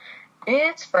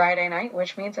It's Friday night,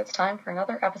 which means it's time for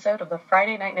another episode of the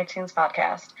Friday Night Nicktoons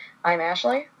podcast. I'm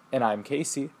Ashley. And I'm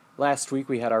Casey. Last week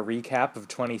we had our recap of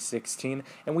 2016,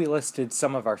 and we listed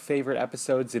some of our favorite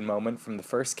episodes in moment from the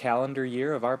first calendar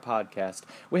year of our podcast.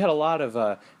 We had a lot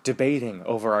of debating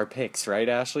over our picks, right,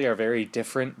 Ashley? Our very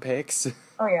different picks.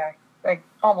 Oh yeah, like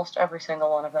almost every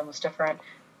single one of them was different.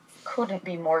 Couldn't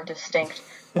be more distinct.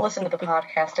 Listen to the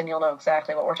podcast and you'll know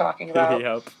exactly what we're talking about.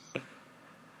 Yep.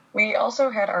 We also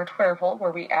had our Twitter poll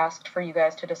where we asked for you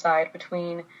guys to decide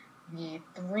between the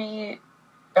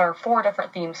four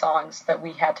different theme songs that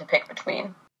we had to pick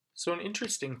between. So an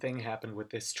interesting thing happened with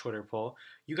this Twitter poll.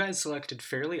 You guys selected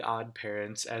Fairly Odd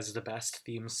Parents as the best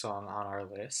theme song on our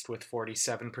list with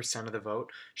 47% of the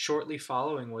vote. Shortly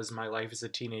following was My Life as a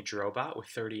Teenage Robot with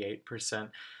 38%.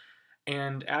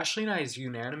 And Ashley and I's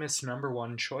unanimous number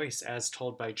one choice, as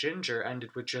told by Ginger,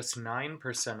 ended with just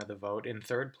 9% of the vote in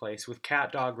third place, with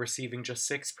Cat Dog receiving just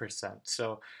 6%.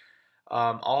 So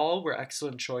all were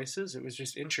excellent choices. It was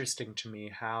just interesting to me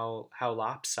how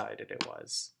lopsided it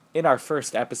was. In our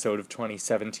first episode of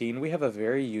 2017, we have a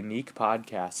very unique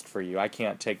podcast for you. I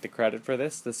can't take the credit for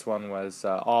this. This one was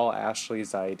all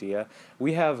Ashley's idea.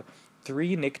 We have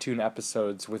 3 Nicktoon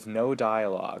episodes with no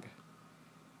dialogue.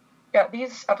 Yeah,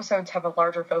 these episodes have a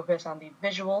larger focus on the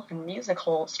visual and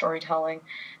musical storytelling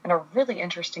and are really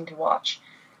interesting to watch.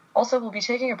 Also, we'll be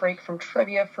taking a break from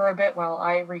trivia for a bit while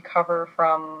I recover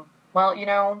from, I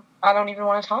don't even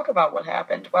want to talk about what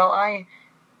happened. Well, I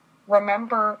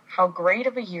remember how great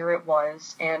of a year it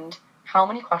was and how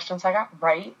many questions I got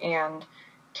right and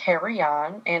carry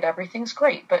on, and everything's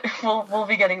great. But we'll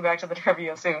be getting back to the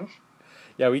trivia soon.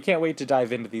 Yeah, we can't wait to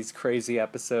dive into these crazy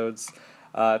episodes.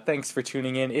 Thanks for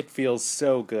tuning in. It feels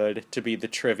so good to be the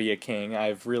Trivia King.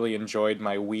 I've really enjoyed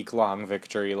my week-long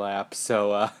victory lap,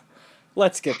 so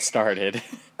let's get started.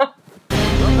 From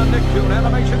the Nicktoon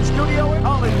Animation Studio in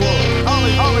Hollywood.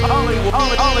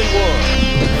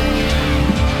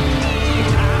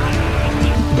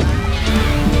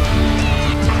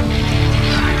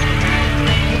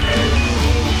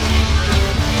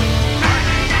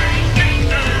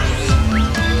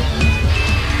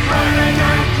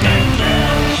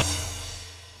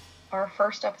 Our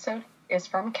first episode is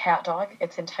from Cat Dog.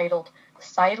 It's entitled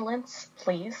Silence,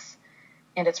 Please,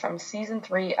 and it's from Season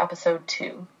 3, Episode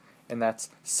 2. And that's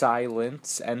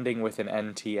silence, ending with an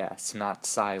NTS, not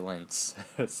silence.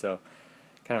 So,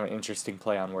 kind of an interesting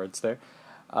play on words there.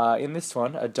 In this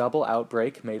one, a double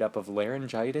outbreak made up of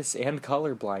laryngitis and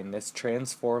colorblindness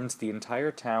transforms the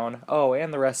entire town,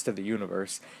 and the rest of the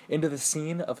universe, into the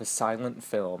scene of a silent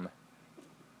film.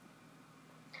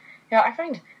 Yeah, I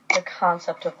find the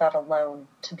concept of that alone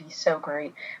to be so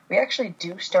great. We actually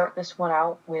do start this one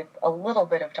out with a little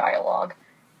bit of dialogue.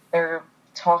 They're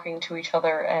talking to each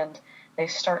other and they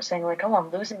start saying like, "Oh, I'm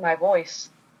losing my voice."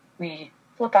 We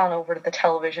flip on over to the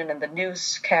television and the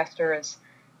newscaster is,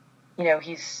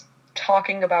 he's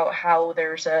talking about how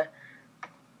there's an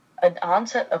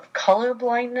onset of color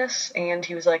blindness, and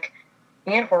he was like,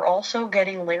 and we're also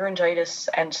getting laryngitis,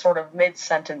 and sort of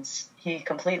mid-sentence he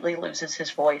completely loses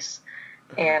his voice.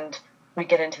 And we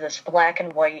get into this black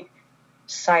and white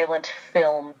silent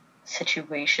film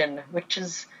situation, which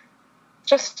is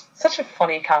just such a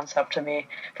funny concept to me.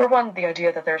 For one, the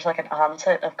idea that there's like an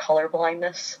onset of color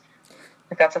blindness,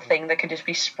 like that's a thing that can just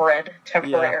be spread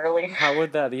temporarily. Yeah. How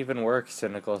would that even work,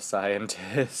 cynical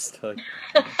scientist?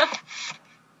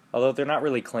 Although they're not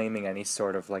really claiming any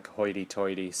sort of like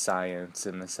hoity-toity science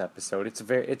in this episode.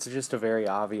 It's just a very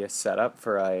obvious setup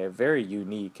for a very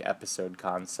unique episode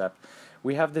concept.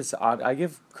 We have this I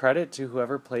give credit to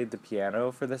whoever played the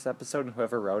piano for this episode and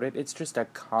whoever wrote it. It's just a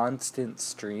constant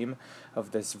stream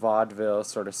of this vaudeville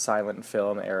sort of silent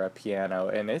film era piano,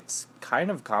 and it's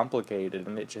kind of complicated,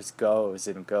 and it just goes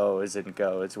and goes and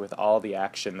goes with all the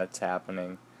action that's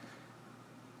happening.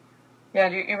 Yeah,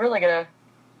 you really gotta,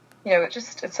 it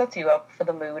sets you up for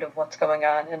the mood of what's going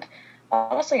on, and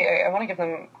honestly, I want to give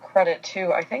them credit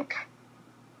too. I think,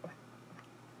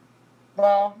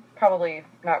 well, probably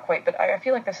not quite, but I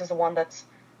feel like this is the one that's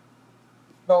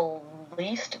the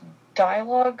least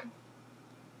dialogue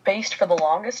based for the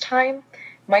longest time.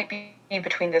 Might be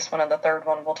between this one and the third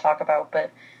one we'll talk about,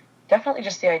 but definitely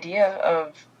just the idea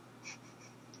of,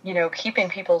 keeping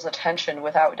people's attention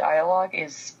without dialogue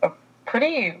is a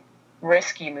pretty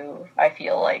risky move, I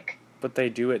feel like. But they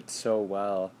do it so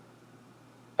well.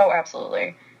 Oh,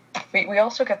 absolutely. We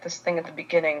also get this thing at the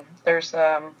beginning. There's,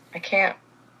 I can't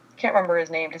remember his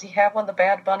name. Does he have one, the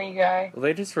Bad Bunny guy? Well,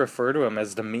 they just refer to him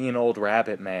as the mean old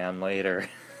rabbit man later.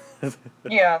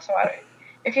 Yeah, so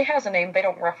if he has a name, they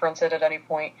don't reference it at any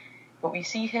point. But we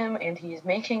see him, and he's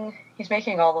making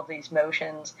all of these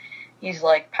motions. He's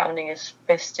like pounding his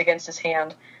fist against his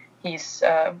hand. He's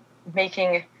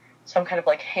making some kind of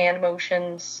like hand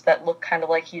motions that look kind of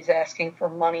like he's asking for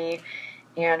money.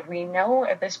 And we know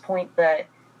at this point that,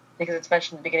 because it's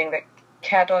mentioned in the beginning, that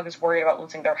Cat Dog is worried about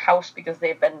losing their house because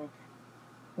they've been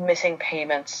missing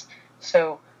payments.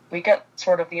 So we get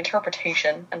sort of the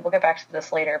interpretation, and we'll get back to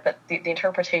this later, but the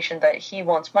interpretation that he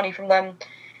wants money from them,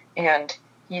 and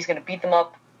he's going to beat them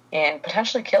up and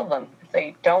potentially kill them if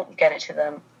they don't get it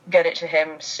to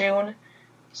him soon.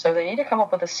 So they need to come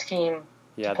up with a scheme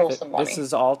to pull some money. This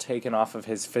is all taken off of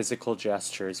his physical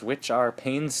gestures, which are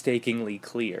painstakingly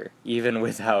clear, even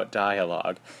without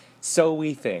dialogue. So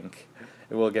we think.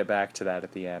 We'll get back to that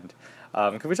at the end.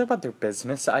 Can we talk about their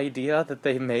business idea that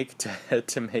they make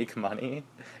to make money?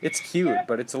 It's cute,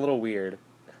 but it's a little weird.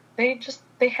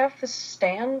 They have this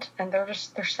stand, and they're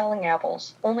selling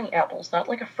apples. Only apples, not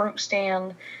like a fruit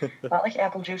stand, not like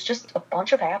apple juice, just a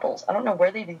bunch of apples. I don't know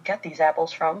where they even get these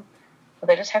apples from, but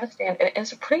they just have a stand. And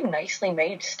it's a pretty nicely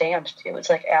made stand, too. It's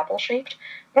like apple-shaped.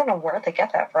 I don't know where they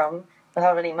get that from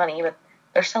without any money, but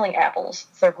they're selling apples.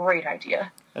 It's a great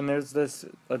idea. And there's this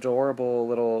adorable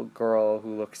little girl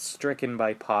who looks stricken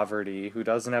by poverty, who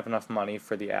doesn't have enough money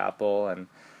for the apple, and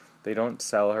they don't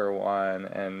sell her one,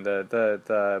 and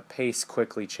the pace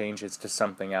quickly changes to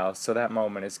something else. So that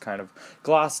moment is kind of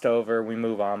glossed over. We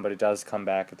move on, but it does come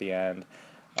back at the end.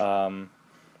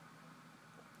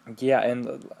 Yeah,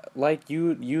 and like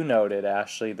you noted,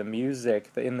 Ashley, the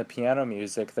music, in the piano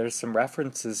music, there's some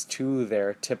references to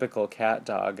their typical Cat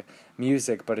Dog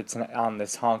music, but it's on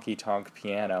this honky-tonk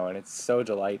piano, and it's so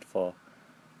delightful.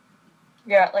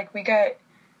 Yeah, like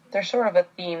there's sort of a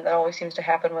theme that always seems to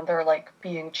happen when they're, like,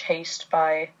 being chased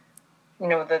by,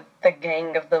 the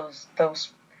gang of those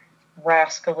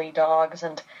rascally dogs,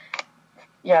 and,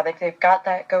 yeah, they've got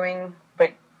that going,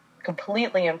 but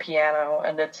completely in piano,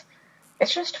 and it's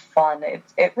just fun.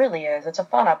 It really is. It's a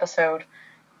fun episode.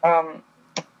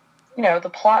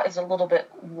 The plot is a little bit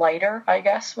lighter, I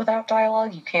guess, without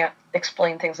dialogue. You can't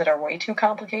explain things that are way too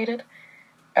complicated.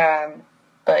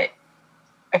 But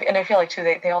I feel like, too,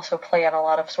 they also play on a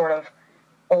lot of sort of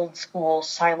old-school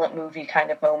silent movie kind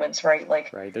of moments, right?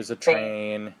 Like, right, there's a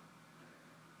train.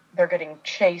 They're getting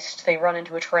chased. They run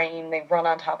into a train. They run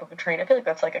on top of a train. I feel like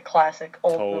that's like a classic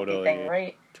old movie thing,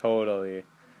 right? Totally.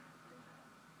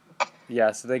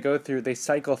 Yeah, so they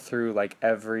cycle through, like,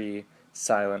 every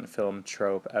silent film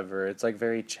trope ever. It's, like,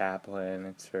 very Chaplin.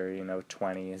 It's very,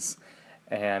 20s.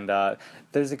 And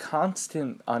there's a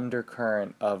constant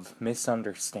undercurrent of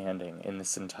misunderstanding in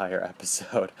this entire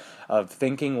episode, of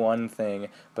thinking one thing,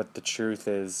 but the truth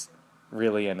is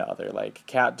really another. Like,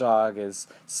 Cat Dog is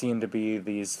seen to be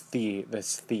this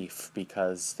thief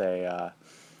because they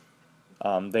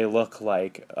look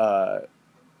like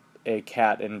a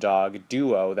cat and dog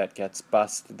duo that gets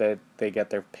busted. They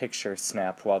get their picture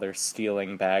snapped while they're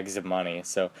stealing bags of money.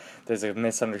 So there's a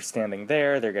misunderstanding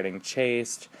there. They're getting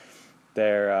chased.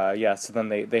 So then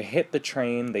they hit the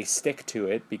train, they stick to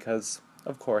it, because,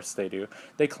 of course they do.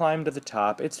 They climb to the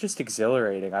top. It's just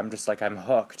exhilarating. I'm just like, I'm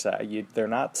hooked. They're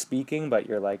not speaking, but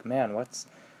you're like, man,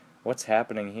 what's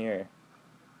happening here?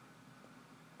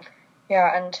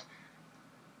 Yeah, and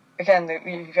again,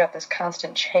 you've got this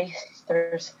constant chase.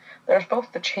 There's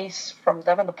both the chase from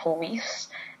them and the police,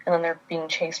 and then they're being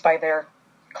chased by their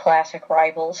classic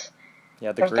rivals.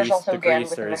 Yeah, there's also, again,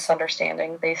 with the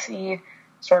misunderstanding. They see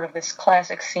sort of this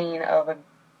classic scene of a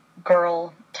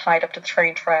girl tied up to the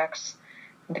train tracks,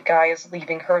 and the guy is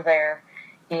leaving her there,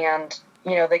 and,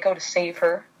 they go to save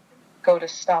her, go to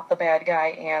stop the bad guy,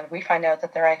 and we find out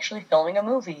that they're actually filming a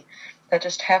movie that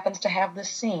just happens to have this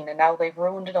scene, and now they've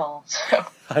ruined it all. So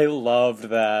I loved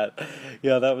that.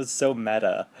 Yeah, that was so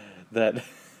meta, that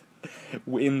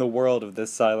in the world of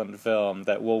this silent film,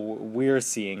 that we're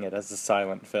seeing it as a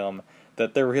silent film,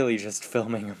 that they're really just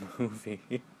filming a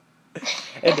movie.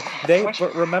 And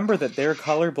but remember that they're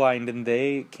colorblind and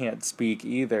they can't speak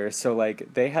either, so,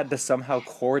 like, they had to somehow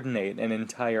coordinate an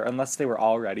entire, unless they were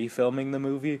already filming the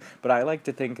movie, but I like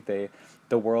to think the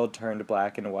world turned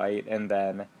black and white, and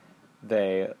then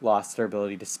they lost their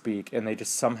ability to speak, and they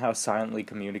just somehow silently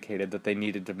communicated that they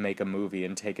needed to make a movie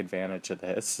and take advantage of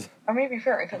this. I mean, to be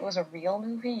fair, if it was a real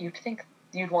movie, you'd think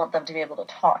you'd want them to be able to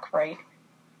talk, right?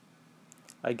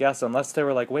 I guess, unless they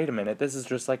were like, wait a minute, this is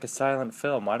just like a silent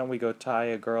film. Why don't we go tie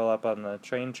a girl up on the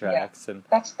train tracks? Yeah, and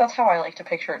that's how I like to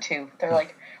picture it, too. They're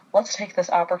like, let's take this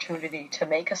opportunity to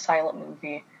make a silent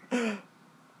movie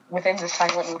within the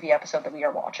silent movie episode that we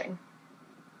are watching.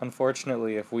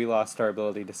 Unfortunately, if we lost our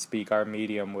ability to speak, our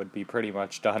medium would be pretty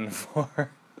much done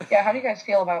for. Yeah, how do you guys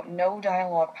feel about no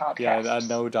dialogue podcasts? Yeah, a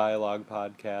no dialogue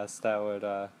podcast. That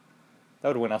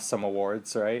would win us some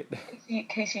awards, right?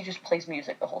 Casey just plays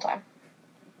music the whole time.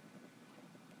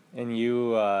 And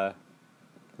you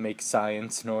make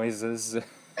science noises.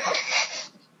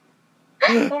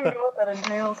 I don't know what that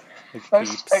entails. Like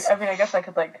I mean, I guess I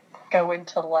could, like, go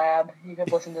into lab. You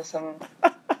could listen to some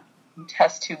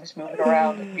test tubes moving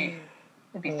around.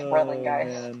 It'd be thrilling,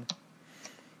 guys.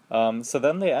 Man. So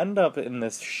then they end up in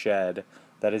this shed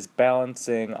that is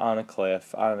balancing on a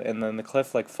cliff, and then the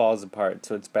cliff, like, falls apart,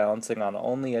 so it's balancing on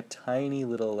only a tiny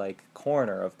little, like,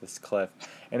 corner of this cliff.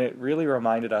 And it really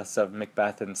reminded us of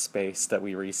Macbeth in Space that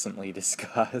we recently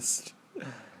discussed.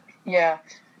 Yeah,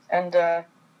 and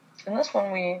in this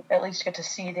one we at least get to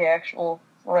see the actual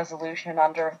resolution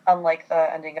unlike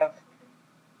the ending of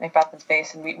Macbeth in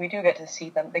Space, and we do get to see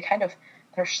them.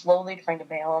 They're slowly trying to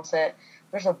balance it.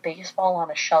 There's a baseball on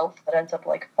a shelf that ends up,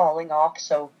 like, falling off,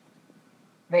 so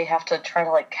they have to try to,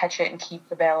 like, catch it and keep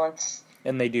the balance.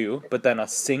 And they do, but then a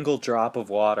single drop of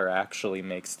water actually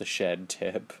makes the shed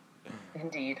tip.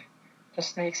 Indeed.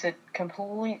 Just makes it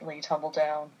completely tumble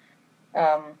down.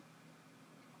 I'm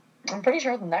pretty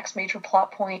sure the next major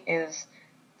plot point is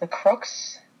the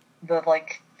crooks, the,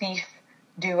 like, thief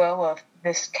duo of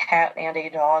this cat and a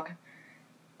dog,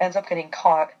 ends up getting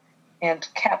caught, and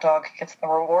cat dog gets the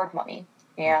reward money.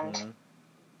 And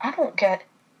I don't get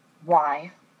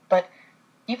why, but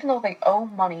even though they owe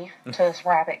money to this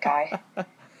rabbit guy,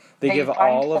 they give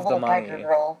all of the money.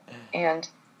 Girl, and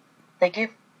they give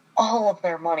all of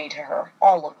their money to her.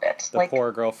 All of it. The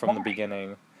poor girl from the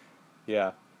beginning.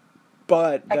 Yeah.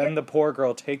 But then the poor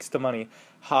girl takes the money,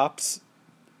 hops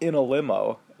in a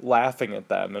limo, laughing at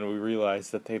them, and we realize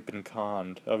that they've been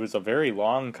conned. It was a very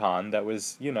long con that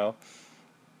was,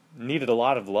 needed a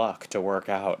lot of luck to work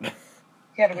out.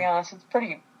 Yeah, to be honest, it's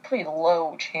pretty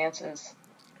low chances.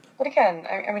 But again,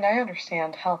 I mean, I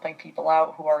understand helping people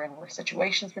out who are in worse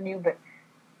situations than you, but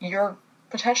you're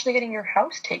potentially getting your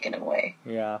house taken away.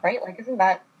 Yeah. Right? Like, isn't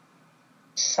that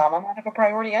some amount of a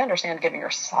priority? I understand giving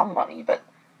her some money, but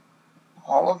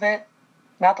all of it,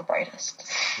 not the brightest.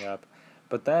 Yep.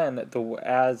 But then,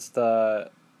 as the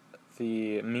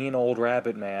mean old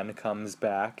rabbit man comes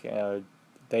back,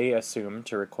 they assume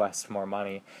to request more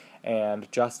money.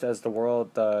 And just as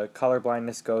the color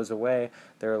blindness goes away,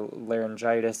 their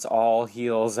laryngitis all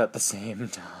heals at the same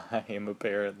time,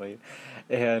 apparently.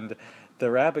 And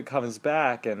the rabbit comes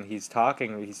back, and he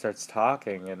starts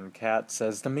talking, and Cat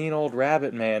says, the mean old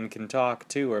rabbit man can talk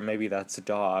too, or maybe that's a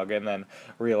dog, and then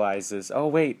realizes, oh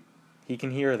wait, he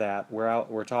can hear that,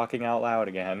 we're talking out loud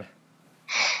again.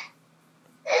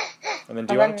 And then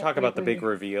do you want to talk about the big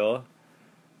reveal?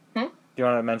 Do you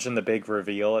want to mention the big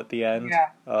reveal at the end?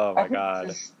 Yeah. Oh my god.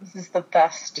 This is the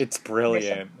best. It's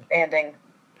brilliant. Ending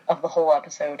of the whole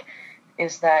episode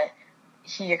is that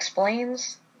he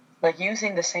explains, like,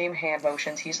 using the same hand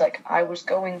motions. He's like, I was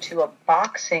going to a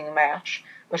boxing match,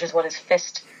 which is what his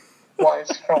fist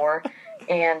was for,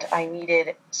 and I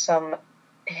needed some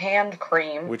hand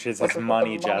cream. Which is his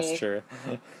money gesture.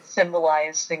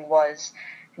 Symbolizing was,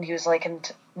 and he was like, and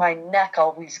my neck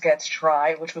always gets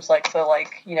dry, which was like the,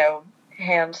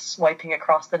 hand swiping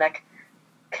across the neck,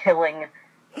 killing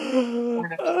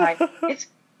kind of time. It's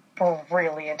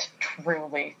brilliant,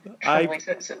 truly. It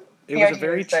was a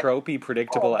very tropey,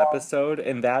 predictable episode,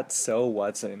 and that so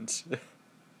wasn't.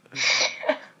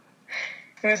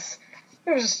 It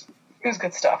was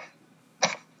good stuff.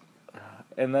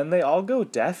 And then they all go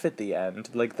deaf at the end.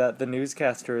 Like, that the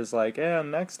newscaster is like,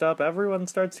 and next up, everyone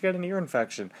starts to get an ear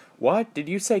infection. What? Did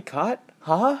you say cut?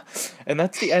 Huh? And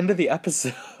that's the end of the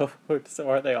episode. So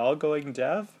are they all going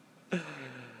deaf?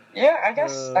 Yeah, I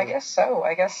guess so.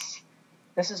 I guess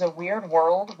this is a weird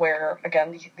world where,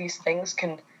 again, these things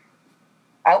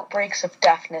outbreaks of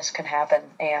deafness can happen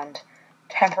and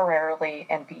temporarily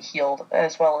and be healed,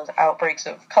 as well as outbreaks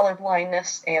of color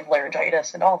blindness and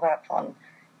laryngitis and all that fun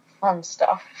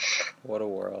stuff. What a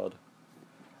world.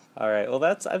 Alright, well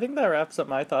I think that wraps up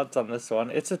my thoughts on this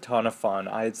one. It's a ton of fun.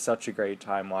 I had such a great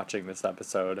time watching this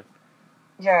episode.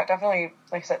 Yeah, definitely,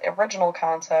 like I said, original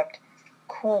concept,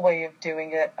 cool way of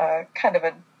doing it, kind of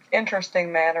an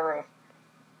interesting manner of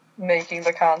making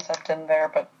the concept in there,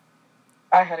 but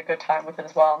I had a good time with it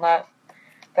as well, and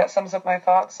that sums up my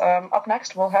thoughts. Up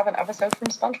next, we'll have an episode from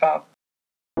SpongeBob.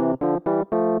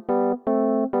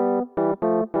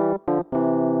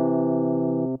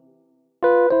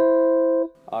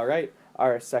 Alright,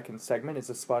 our second segment is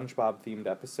a SpongeBob-themed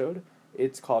episode.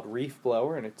 It's called Reef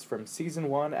Blower, and it's from Season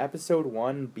 1, Episode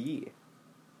 1B.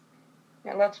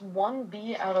 And that's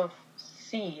 1B out of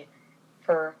C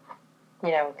for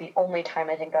the only time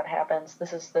I think that happens.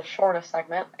 This is the shortest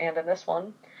segment, and in this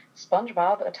one,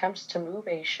 SpongeBob attempts to move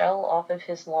a shell off of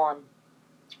his lawn.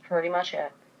 That's pretty much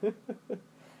it.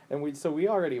 And we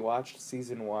already watched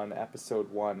season 1,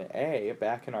 episode 1A,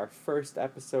 back in our first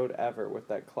episode ever with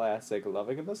that classic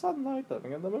 "Loving in the sunlight,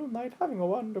 living in the moonlight, having a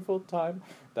wonderful time."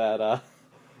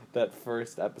 That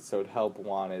first episode, Help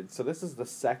Wanted. So this is the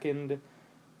second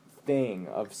thing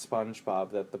of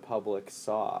SpongeBob that the public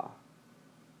saw.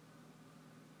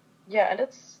 Yeah, and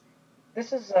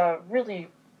this is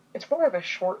it's more of a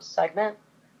short segment,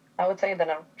 I would say, than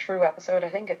a true episode. I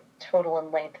think it total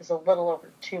in length is a little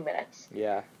over 2 minutes.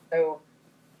 Yeah. So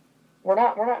we're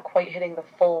not quite hitting the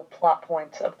full plot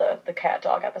points of the cat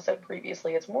dog episode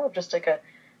previously. It's more of just like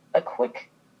a quick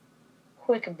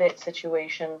bit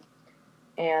situation,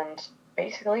 and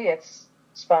basically it's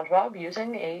SpongeBob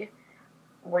using a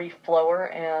reef blower,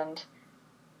 and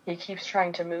he keeps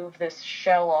trying to move this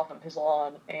shell off of his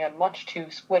lawn, and much to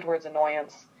Squidward's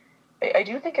annoyance, I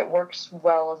do think it works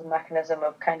well as a mechanism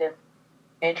of kind of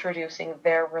introducing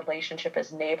their relationship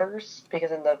as neighbors,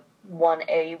 because in the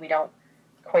 1A we don't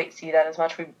quite see that as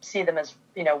much. We see them as,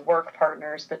 work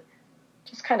partners, but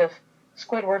just kind of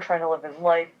Squidward trying to live his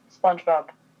life, SpongeBob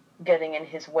getting in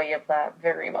his way of that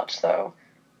very much so.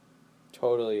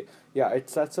 Totally. Yeah, it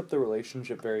sets up the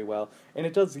relationship very well. And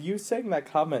it does, you saying that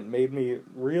comment made me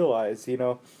realize,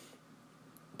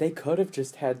 they could have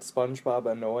just had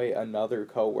SpongeBob annoy another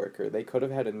coworker. They could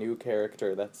have had a new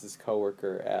character that's his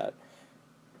coworker at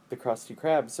the Krusty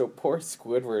Krab. So poor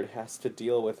Squidward has to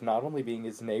deal with not only being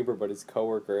his neighbor, but his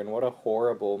coworker, and what a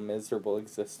horrible, miserable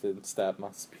existence that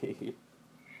must be.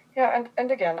 Yeah,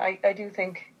 and again, I do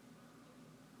think,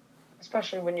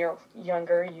 especially when you're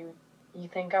younger, you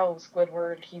think, oh,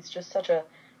 Squidward, he's just such a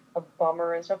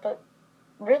bummer and stuff, but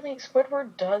really,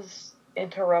 Squidward does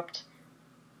interrupt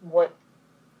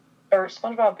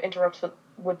SpongeBob interrupts what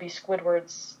would be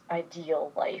Squidward's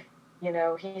ideal life.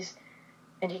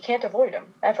 And you can't avoid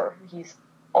him, ever. He's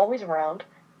always around.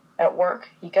 At work,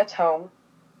 he gets home,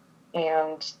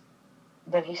 and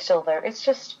then he's still there. It's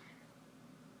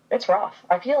rough.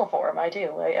 I feel for him, I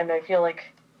do. And I feel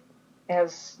like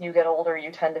as you get older,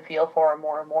 you tend to feel for him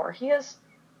more and more. He is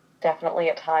definitely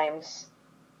at times,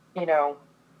 a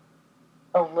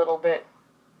little bit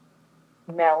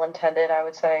malintended, I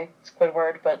would say,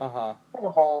 Squidward, but on the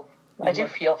whole, I do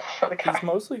feel for the guy. He's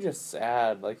mostly just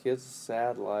sad. Like, he has a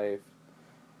sad life.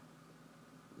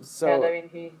 So, and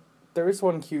I mean, there is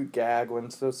one cute gag when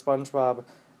SpongeBob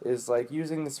is,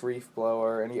 using this reef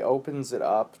blower, and he opens it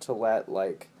up to let,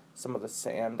 some of the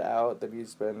sand out that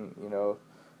he's been,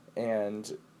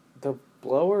 and the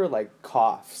blower,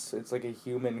 coughs. It's like a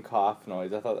human cough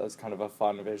noise. I thought that was kind of a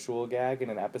fun visual gag in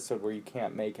an episode where you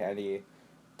can't make any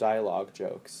dialogue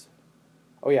jokes.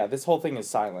 Oh yeah, this whole thing is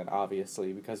silent,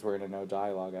 obviously, because we're in a no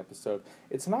dialogue episode.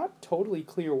 It's not totally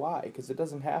clear why, because it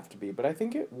doesn't have to be, but I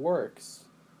think it works.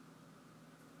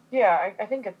 Yeah, I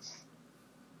think it's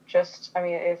just,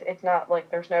 it's not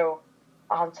like there's no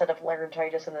onset of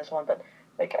laryngitis in this one, but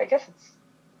I guess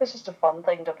it's just a fun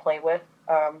thing to play with.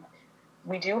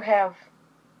 We do have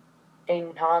a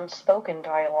non-spoken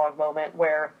dialogue moment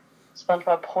where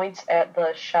SpongeBob points at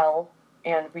the shell,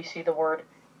 and we see the word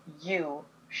 "you"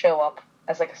 show up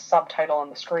as a subtitle on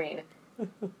the screen,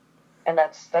 and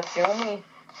that's the only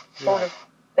sort of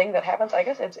thing that happens. I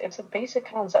guess it's a basic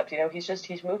concept.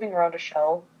 He's moving around a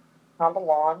shell on the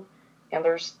lawn, and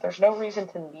there's no reason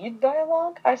to need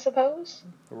dialogue, I suppose.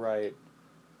 Right.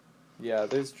 Yeah,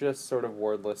 there's just sort of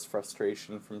wordless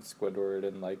frustration from Squidward,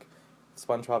 and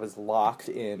SpongeBob is locked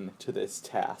in to this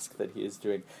task that he is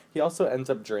doing. He also ends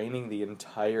up draining the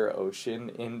entire ocean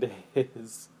into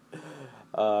his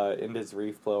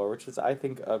reef blower, which is, I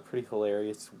think, a pretty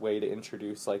hilarious way to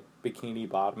introduce bikini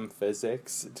bottom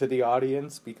physics to the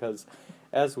audience, because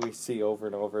as we see over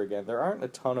and over again, there aren't a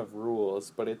ton of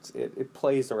rules, but it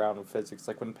plays around with physics.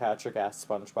 Like when Patrick asks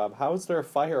SpongeBob, "How is there a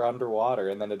fire underwater?"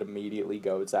 and then it immediately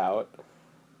goes out.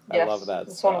 Yes, I love that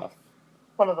it's stuff.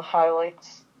 One of the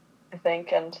highlights, I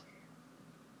think, and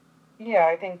yeah,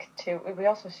 I think too. We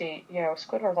also see,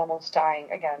 Squidward's almost dying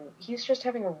again. He's just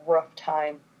having a rough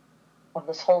time of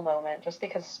this whole moment, just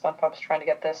because SpongeBob's trying to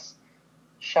get this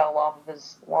shell off of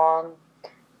his lawn,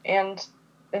 and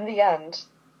in the end,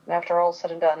 after all's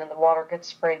said and done, and the water gets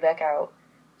sprayed back out,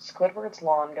 Squidward's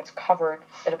lawn gets covered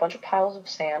in a bunch of piles of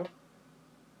sand.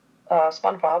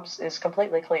 SpongeBob's is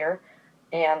completely clear,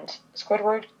 and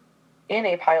Squidward in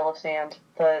a pile of sand.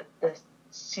 The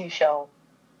seashell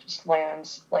just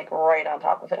lands right on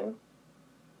top of him.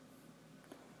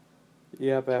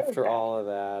 Yep, after all of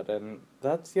that, and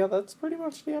that's pretty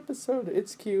much the episode.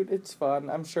 It's cute, it's fun.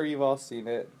 I'm sure you've all seen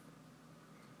it.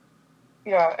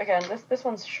 Yeah, again, this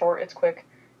one's short, it's quick.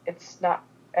 It's not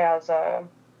as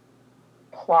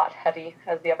plot heavy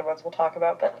as the other ones we'll talk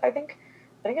about, but I think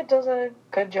it does a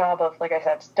good job of, like I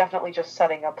said, definitely just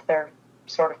setting up their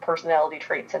sort of personality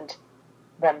traits and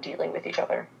them dealing with each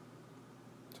other.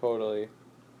 Totally.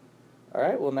 All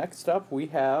right, well, next up we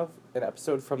have an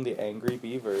episode from the Angry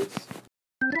Beavers.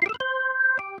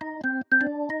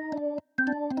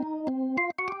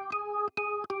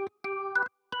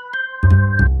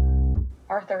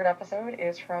 Our third episode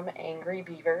is from Angry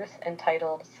Beavers,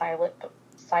 entitled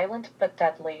Silent but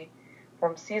Deadly,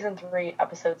 from Season 3,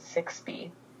 Episode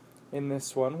 6B. In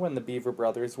this one, when the Beaver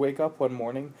brothers wake up one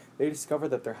morning, they discover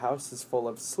that their house is full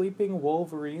of sleeping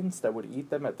wolverines that would eat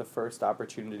them at the first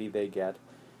opportunity they get.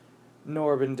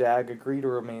 Norb and Dag agree to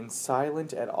remain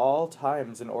silent at all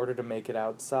times in order to make it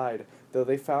outside, though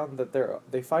they find that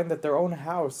their own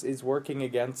house is working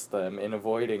against them in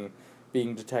avoiding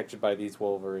being detected by these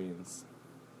wolverines.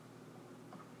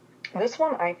 This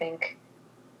one, I think,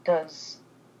 does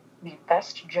the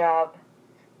best job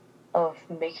of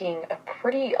making a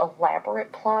pretty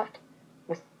elaborate plot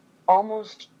with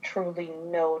almost truly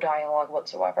no dialogue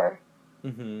whatsoever.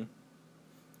 Mm-hmm.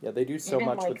 Yeah, they do so Even,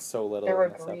 much like, with so little they're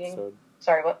in this agreeing. episode.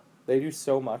 Sorry, what? They do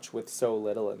so much with so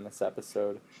little in this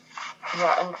episode.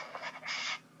 Yeah,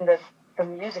 and the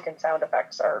music and sound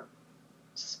effects are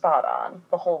spot on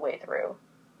the whole way through.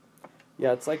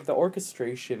 Yeah, it's like the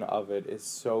orchestration of it is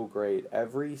so great.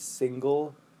 Every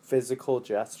single physical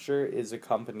gesture is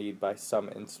accompanied by some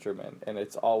instrument, and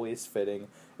it's always fitting.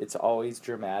 It's always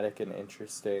dramatic and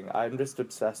interesting. I'm just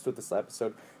obsessed with this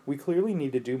episode. We clearly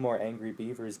need to do more Angry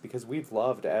Beavers because we've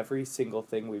loved every single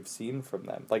thing we've seen from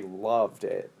them. Like, loved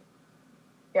it.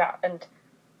 Yeah, and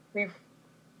we've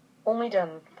only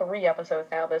done 3 episodes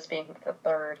now, this being the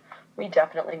third. We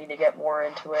definitely need to get more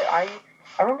into it. I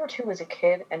remember, too, as a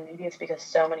kid, and maybe it's because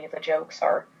so many of the jokes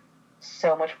are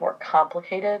so much more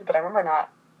complicated, but I remember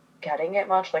not getting it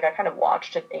much. Like, I kind of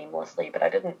watched it aimlessly, but I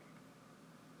didn't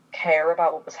care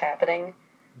about what was happening.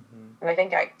 Mm-hmm. And I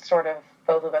think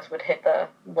both of us would hit the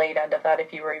late end of that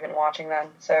if you were even watching then.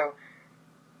 So,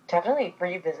 definitely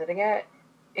revisiting it,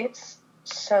 it's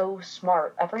so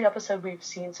smart. Every episode we've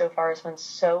seen so far has been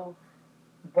so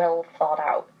well thought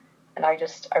out. And I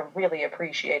really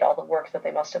appreciate all the work that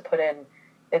they must have put in.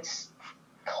 It's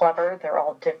clever, they're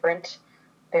all different,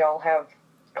 they all have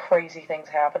crazy things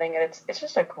happening, and it's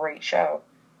just a great show.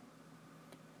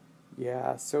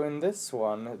 Yeah, so in this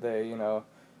one, they,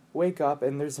 wake up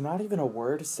and there's not even a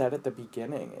word said at the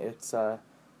beginning. It's,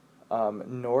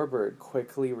 Norbert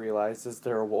quickly realizes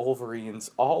there are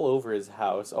wolverines all over his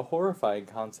house, a horrifying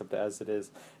concept as it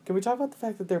is. Can we talk about the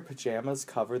fact that their pajamas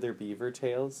cover their beaver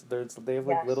tails? They have,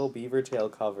 like, Yes. little beaver tail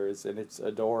covers, and it's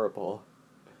adorable.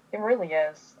 It really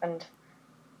is, and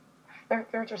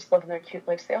they're just living their cute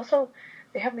lives.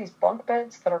 They have these bunk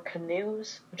beds that are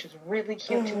canoes, which is really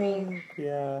cute to me.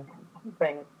 Yeah.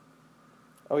 Thing.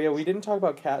 Oh, yeah, we didn't talk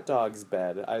about Cat Dog's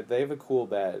bed. They have a cool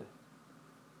bed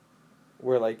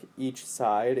where, like, each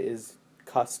side is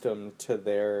custom to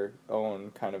their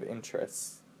own kind of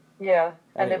interests. Yeah,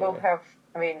 and Anyway. they both have,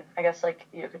 I guess, like,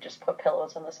 you could just put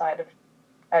pillows on the side of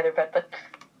either bed, but,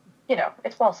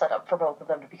 it's well set up for both of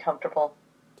them to be comfortable.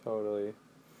 Totally.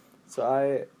 So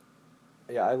I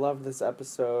loved this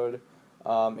episode.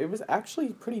 It was actually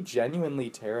pretty genuinely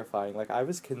terrifying. Like, I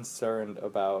was concerned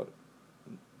about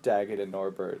Daggett and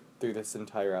Norbert through this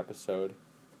entire episode.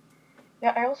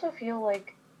 Yeah, I also feel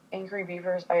like Angry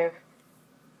Beavers, I have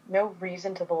no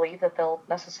reason to believe that they'll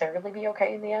necessarily be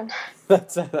okay in the end.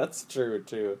 That's true,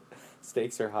 too.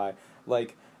 Stakes are high.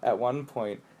 Like, at one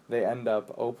point, they end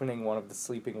up opening one of the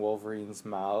sleeping Wolverine's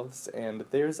mouths, and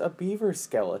there's a beaver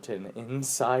skeleton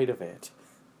inside of it.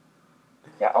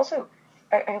 Yeah, also,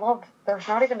 I love, there's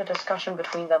not even a discussion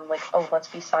between them, like, oh, let's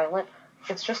be silent.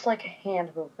 It's just, like,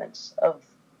 hand movements of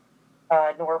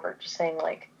Norbert just saying,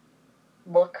 like,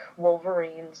 look,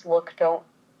 Wolverines, look, don't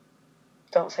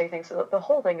say things. The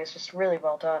whole thing is just really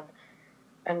well done.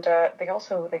 And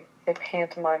they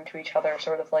pantomime to each other,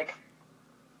 sort of like,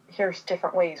 here's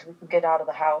different ways we can get out of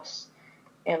the house.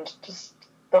 And just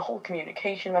the whole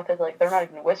communication method, like, they're not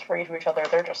even whispering to each other,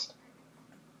 they're just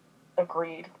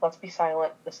agreed, let's be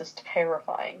silent, this is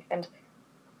terrifying. And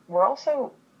we're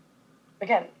also,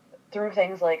 again, through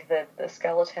things like the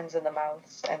skeletons in the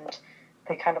mouths, and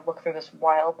they kind of look through this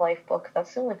wildlife book,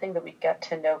 that's the only thing that we get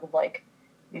to know, like,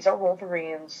 these are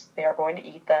Wolverines, they are going to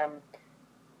eat them,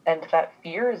 and that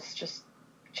fear is just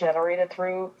generated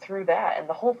through that, and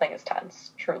the whole thing is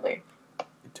tense, truly.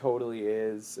 It totally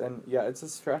is. And yeah, it's a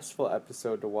stressful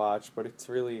episode to watch, but it's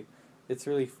really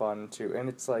fun too. And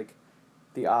it's like,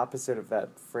 the opposite of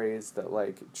that phrase that,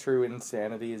 like, true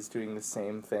insanity is doing the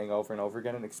same thing over and over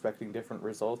again and expecting different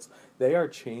results. They are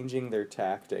changing their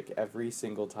tactic every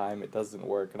single time it doesn't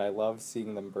work, and I love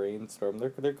seeing them brainstorm.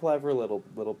 They're clever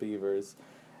little beavers.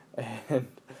 And,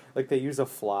 like, they use a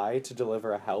fly to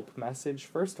deliver a help message.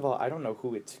 First of all, I don't know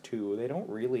who it's to. They don't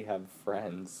really have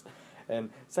friends. And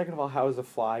second of all, how is a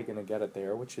fly going to get it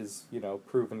there? Which is,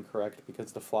 proven correct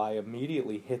because the fly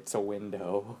immediately hits a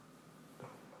window.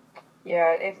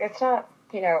 Yeah, it's not,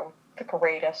 the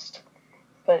greatest.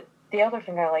 But the other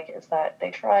thing I like is that they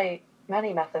try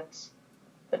many methods,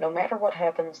 but no matter what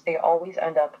happens, they always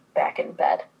end up back in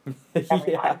bed.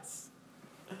 Every time.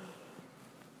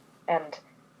 And,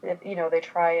 they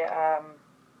try,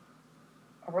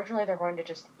 originally they're going to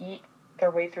just eat their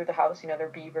way through the house, they're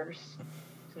beavers.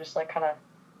 So just, kind of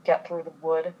get through the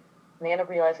wood. And they end up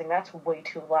realizing that's way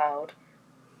too loud.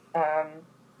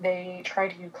 They try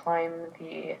to climb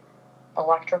the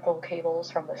electrical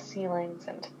cables from the ceilings,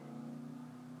 and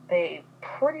they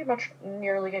pretty much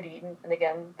nearly get eaten, and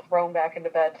again, thrown back into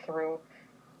bed through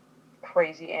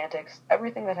crazy antics.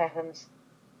 Everything that happens,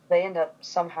 they end up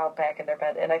somehow back in their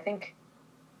bed, and I think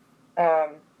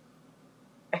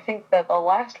that the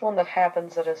last one that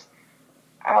happens that is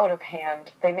out of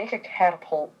hand, they make a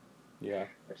catapult. Yeah.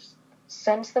 Which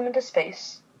sends them into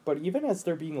space. But even as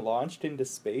they're being launched into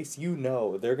space,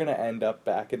 they're going to end up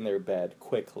back in their bed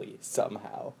quickly,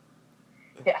 somehow.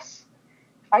 Yes.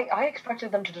 I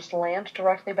expected them to just land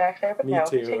directly back there, but Me no.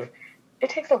 too. It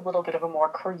takes a little bit of a more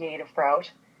creative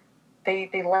route.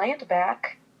 They land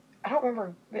back. I don't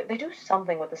remember. They do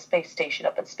something with the space station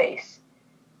up in space.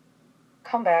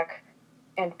 Come back,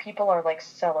 and people are,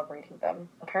 celebrating them.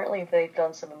 Apparently, they've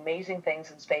done some amazing things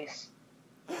in space.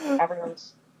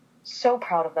 Everyone's so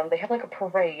proud of them. They have, a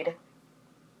parade.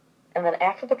 And then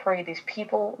after the parade, these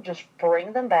people just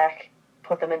bring them back,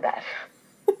 put them in bed.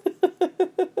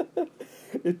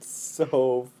 It's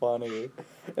so funny.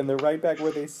 And they're right back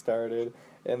where they started.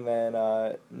 And then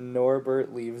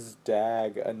Norbert leaves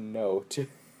Dag a note.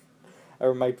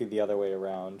 Or it might be the other way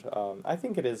around. I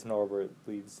think it is Norbert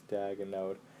leaves Dag a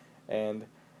note. And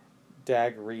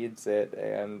Dag reads it,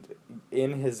 and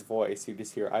in his voice, you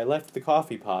just hear, "I left the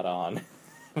coffee pot on."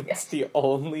 It's the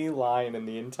only line in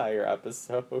the entire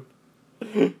episode.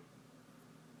 And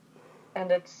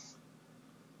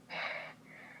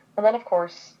then, of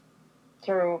course,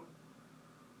 through,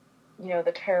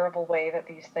 the terrible way that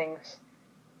these things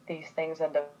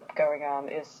end up going on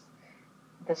is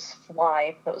this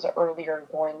fly that was earlier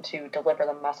going to deliver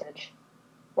the message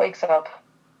wakes up,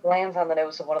 lands on the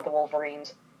nose of one of the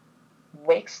Wolverines,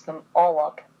 wakes them all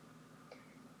up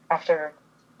after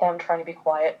them trying to be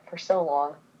quiet for so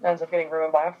long, ends up getting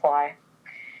ruined by a fly.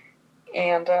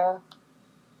 And,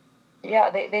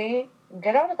 they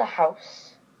get out of the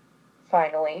house,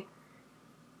 finally.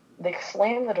 They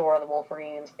slam the door on the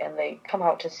Wolverines, and they come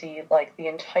out to see, the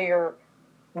entire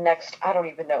next, I don't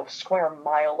even know, square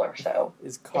mile or so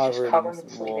is covered in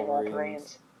sleeping Wolverines.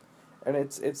 Wolverines. And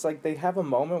it's like they have a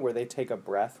moment where they take a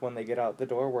breath when they get out the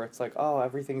door, where it's like, oh,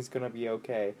 everything's gonna be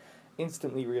okay.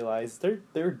 Instantly realize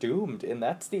they're doomed, and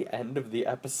that's the end of the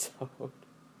episode.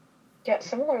 Yeah,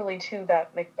 similarly to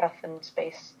that Macbeth in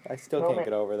space. I still moment, can't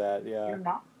get over that. Yeah.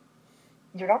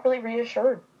 You're not really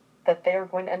reassured that they are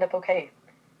going to end up okay.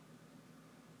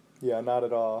 Yeah, not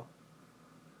at all.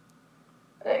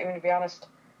 I mean, to be honest,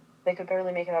 they could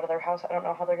barely make it out of their house. I don't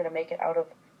know how they're going to make it out of...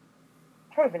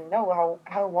 I don't even know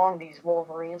how long these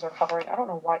Wolverines are covering. I don't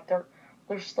know why.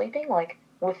 They're sleeping,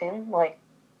 within,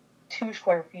 2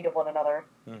 square feet of one another.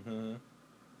 Mm-hmm.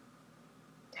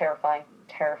 Terrifying.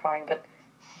 But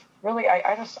really,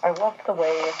 I loved the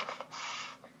way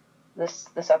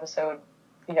this episode,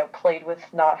 played with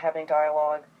not having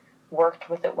dialogue, worked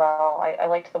with it well. I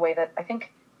liked the way that, I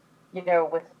think,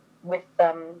 with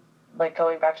them,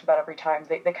 going back to bed every time,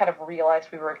 they kind of realized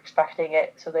we were expecting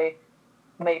it, so they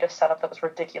made a setup that was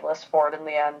ridiculous for it in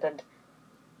the end, and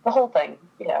the whole thing,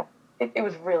 it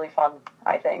was really fun,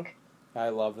 I think. I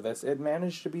loved this. It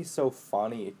managed to be so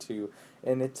funny, too,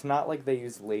 and it's not like they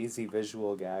use lazy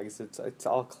visual gags. It's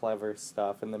all clever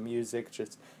stuff, and the music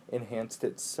just enhanced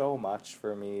it so much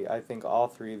for me. I think all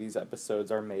 3 of these episodes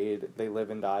they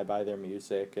live and die by their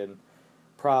music, and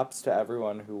props to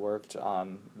everyone who worked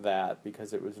on that,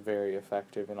 because it was very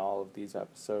effective in all of these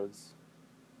episodes.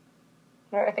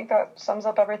 I think that sums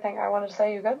up everything I wanted to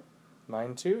say. You good?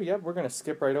 Mine too. Yep, we're going to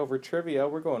skip right over trivia.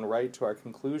 We're going right to our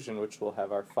conclusion, which will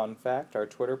have our fun fact, our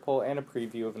Twitter poll, and a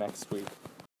preview of next week.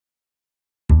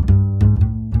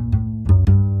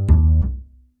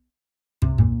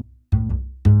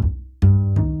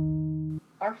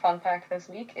 Our fun fact this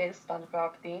week is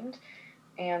SpongeBob themed,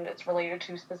 and it's related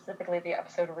to specifically the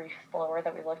episode Reef Blower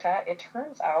that we looked at. It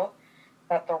turns out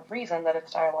that the reason that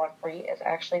it's dialogue-free is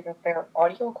actually that their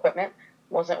audio equipment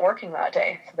wasn't working that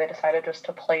day, so they decided just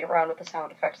to play around with the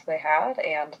sound effects they had,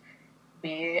 and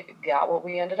we got what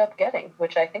we ended up getting,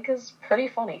 which I think is pretty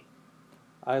funny.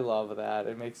 I love that.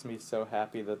 It makes me so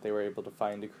happy that they were able to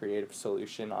find a creative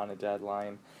solution on a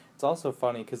deadline. It's also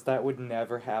funny because that would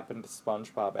never happen to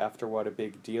SpongeBob after what a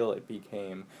big deal it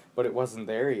became, but it wasn't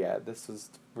there yet. This was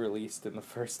released in the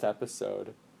first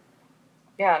episode.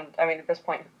 Yeah, and I mean, at this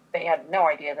point, they had no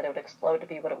idea that it would explode to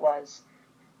be what it was.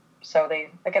 So they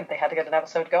had to get an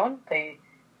episode going. They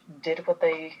did what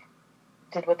they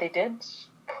did,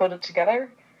 put it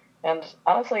together, and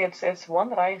honestly, it's one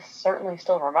that I certainly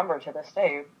still remember to this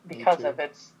day because of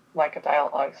its lack of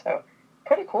dialogue. So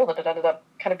pretty cool that it ended up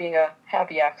kind of being a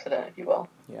happy accident, if you will.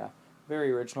 Yeah,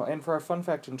 very original. And for our fun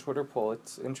fact and Twitter poll,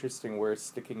 it's interesting we're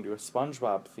sticking to a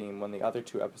SpongeBob theme when the other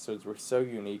two episodes were so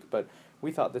unique, but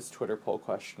we thought this Twitter poll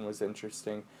question was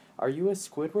interesting. Are you a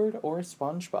Squidward or a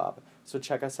SpongeBob? So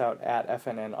check us out at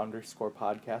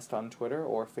FNN_podcast on Twitter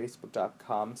or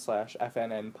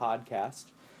Facebook.com/FNN podcast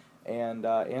and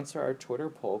answer our Twitter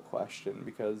poll question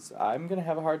because I'm going to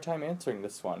have a hard time answering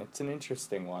this one. It's an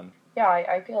interesting one. Yeah,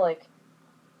 I feel like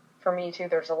for me too,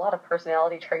 there's a lot of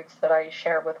personality traits that I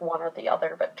share with one or the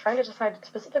other, but trying to decide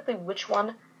specifically which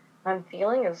one I'm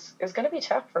feeling is going to be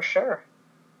tough for sure.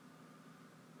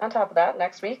 On top of that,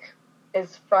 next week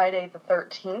is Friday the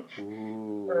 13th.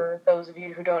 Ooh. For those of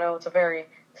you who don't know, it's a very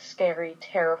scary,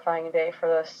 terrifying day for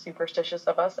the superstitious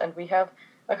of us, and we have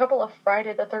a couple of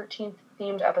Friday the 13th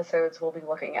themed episodes we'll be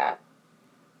looking at.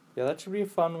 Yeah, that should be a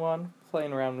fun one,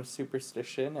 playing around with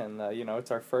superstition, and,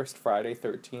 it's our first Friday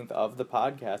 13th of the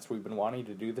podcast. We've been wanting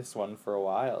to do this one for a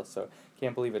while, so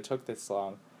can't believe it took this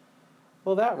long.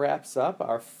 Well, that wraps up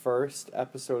our first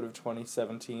episode of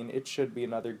 2017. It should be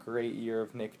another great year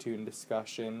of Nicktoon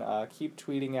discussion. Keep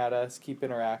tweeting at us, keep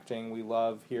interacting. We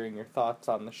love hearing your thoughts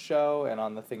on the show and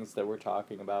on the things that we're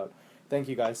talking about. Thank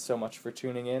you guys so much for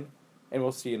tuning in, and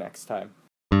we'll see you next time.